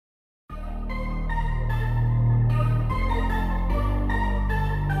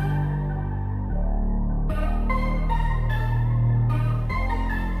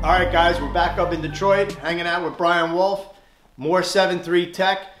All right, guys, we're back up in Detroit, hanging out with Brian Wolf, more 7.3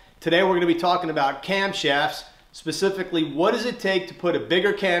 tech. Today we're going to be talking about camshafts, specifically what does it take to put a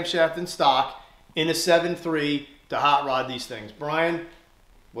bigger camshaft in stock in a 7.3 to hot rod these things. Brian,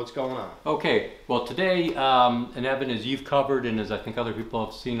 what's going on? Okay, well today, and Evan, as you've covered and as I think other people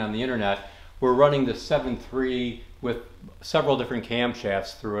have seen on the internet, we're running the 7.3 with several different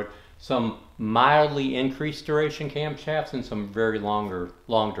camshafts through it. Some mildly increased duration camshafts and some very long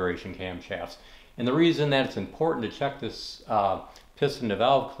duration camshafts. And the reason that it's important to check this piston to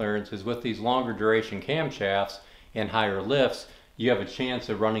valve clearance is with these longer duration camshafts and higher lifts, you have a chance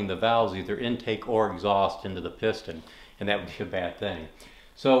of running the valves either intake or exhaust into the piston, and that would be a bad thing.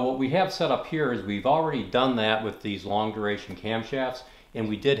 So what we have set up here is we've already done that with these long duration camshafts, and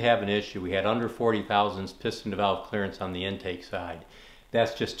we did have an issue. We had under 40 thousandths piston to valve clearance on the intake side.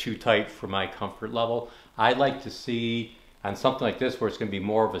 That's just too tight for my comfort level. I'd like to see on something like this where it's going to be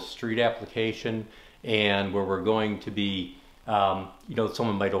more of a street application and where we're going to be, you know,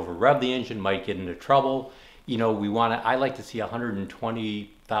 someone might over rev the engine, might get into trouble. You know, I like to see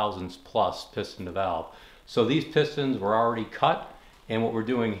 120 thousandths plus piston to valve. So these pistons were already cut, and what we're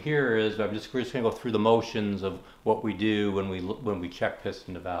doing here is we're just going to go through the motions of what we do when we check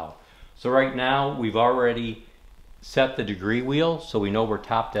piston to valve. So right now we've already set the degree wheel so we know where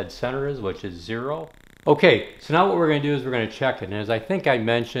top dead center is, which is 0. Okay, so now what we're going to do is we're going to check it, and as I think I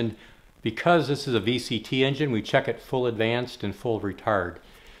mentioned, because this is a VCT engine, we check it full advanced and full retard.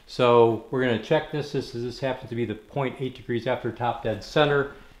 So we're going to check this. This happens to be the 0.8 degrees after top dead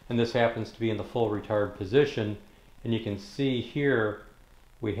center, and this happens to be in the full retard position. And you can see here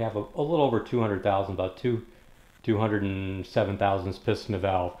we have a little over 200,000, about 207 thousandths piston to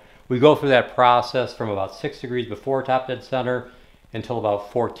valve. We go through that process from about 6 degrees before top dead center until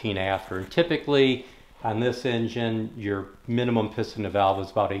about 14 after. And typically on this engine, your minimum piston to valve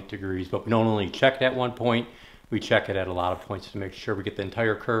is about 8 degrees, but we don't only check it at one point, we check it at a lot of points to make sure we get the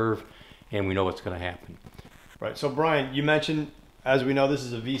entire curve and we know what's going to happen. Right, so Brian, you mentioned, as we know, this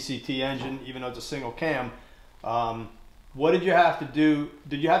is a VCT engine, even though it's a single cam. What did you have to do?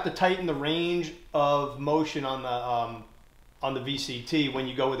 Did you have to tighten the range of motion on the VCT when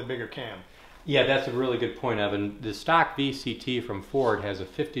you go with a bigger cam? Yeah, that's a really good point, Evan. The stock VCT from Ford has a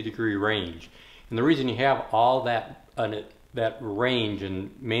 50-degree range, and the reason you have all that range,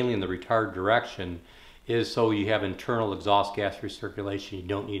 and mainly in the retard direction, is so you have internal exhaust gas recirculation. You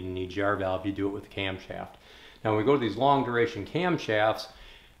don't need an EGR valve. You do it with the camshaft. Now, when we go to these long duration camshafts,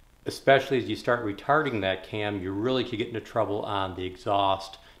 especially as you start retarding that cam, you really could get into trouble on the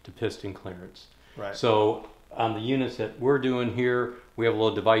exhaust to piston clearance. Right. So on the units that we're doing here, we have a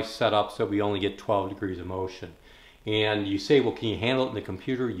little device set up so we only get 12 degrees of motion. And you say, well, can you handle it in the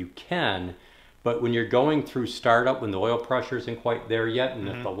computer? You can, but when you're going through startup, when the oil pressure isn't quite there yet, and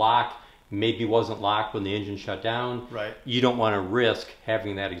if the lock maybe wasn't locked when the engine shut down, right, you don't want to risk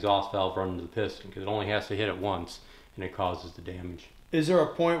having that exhaust valve run into the piston because it only has to hit it once and it causes the damage. Is there a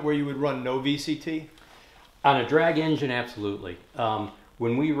point where you would run no VCT? On a drag engine, absolutely.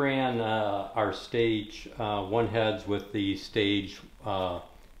 When we ran our stage 1 heads with the stage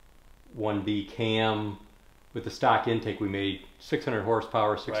 1B cam with the stock intake, we made 600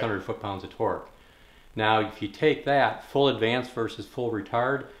 horsepower, 600 foot-pounds of torque. Now, if you take that full advanced versus full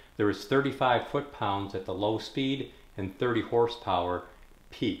retard, there was 35 foot-pounds at the low speed and 30 horsepower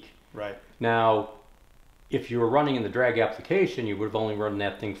peak. Right. Now, if you were running in the drag application, you would have only run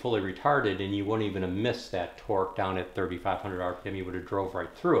that thing fully retarded and you wouldn't even have missed that torque down at 3,500 RPM. You would have drove right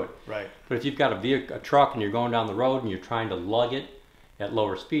through it. Right. But if you've got a truck and you're going down the road and you're trying to lug it at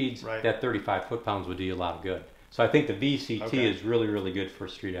lower speeds, that 35 foot-pounds would do you a lot of good. So I think the VCT is really, really good for a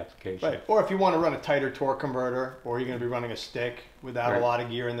street application. Right. Or if you want to run a tighter torque converter, or you're going to be running a stick without a lot of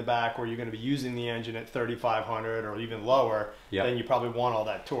gear in the back, or you're going to be using the engine at 3,500 or even lower, then you probably want all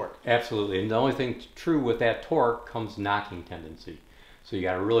that torque. Absolutely. And the only thing true with that torque comes knocking tendency. So you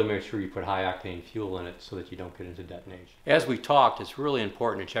got to really make sure you put high octane fuel in it so that you don't get into detonation. As we talked, it's really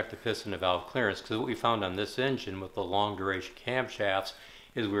important to check the piston to valve clearance, because what we found on this engine with the long duration camshafts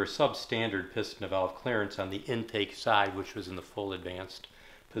is we were substandard piston to valve clearance on the intake side, which was in the full advanced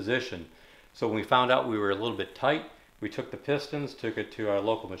position. So when we found out we were a little bit tight, we took the pistons, took it to our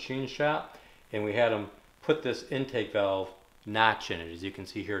local machine shop, and we had them put this intake valve notch in it. As you can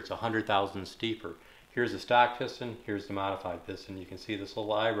see here, it's 100 thousandths deeper. Here's the stock piston, here's the modified piston. You can see this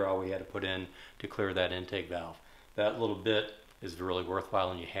little eyebrow we had to put in to clear that intake valve. That little bit is really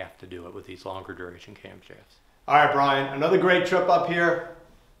worthwhile, and you have to do it with these longer duration camshafts. All right, Brian, another great trip up here.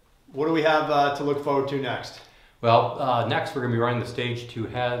 What do we have to look forward to next? Well, next we're going to be running the stage 2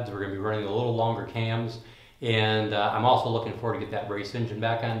 heads. We're going to be running the little longer cams, And I'm also looking forward to get that race engine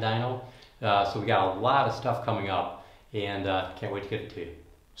back on dyno. So we got a lot of stuff coming up, and can't wait to get it to you.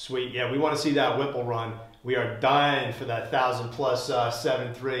 Sweet, yeah, we want to see that Whipple run. We are dying for that 1,000 plus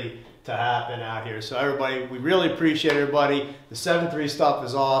 7.3 to happen out here. So everybody, we really appreciate everybody. The 7.3 stuff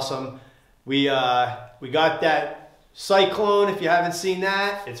is awesome. We got that Cyclone. If you haven't seen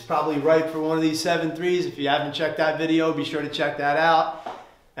that, it's probably right for one of these 7.3s. If you haven't checked that video, be sure to check that out.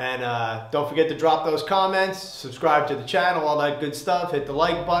 And don't forget to drop those comments, subscribe to the channel, all that good stuff. Hit the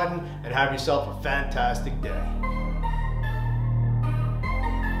like button, and have yourself a fantastic day.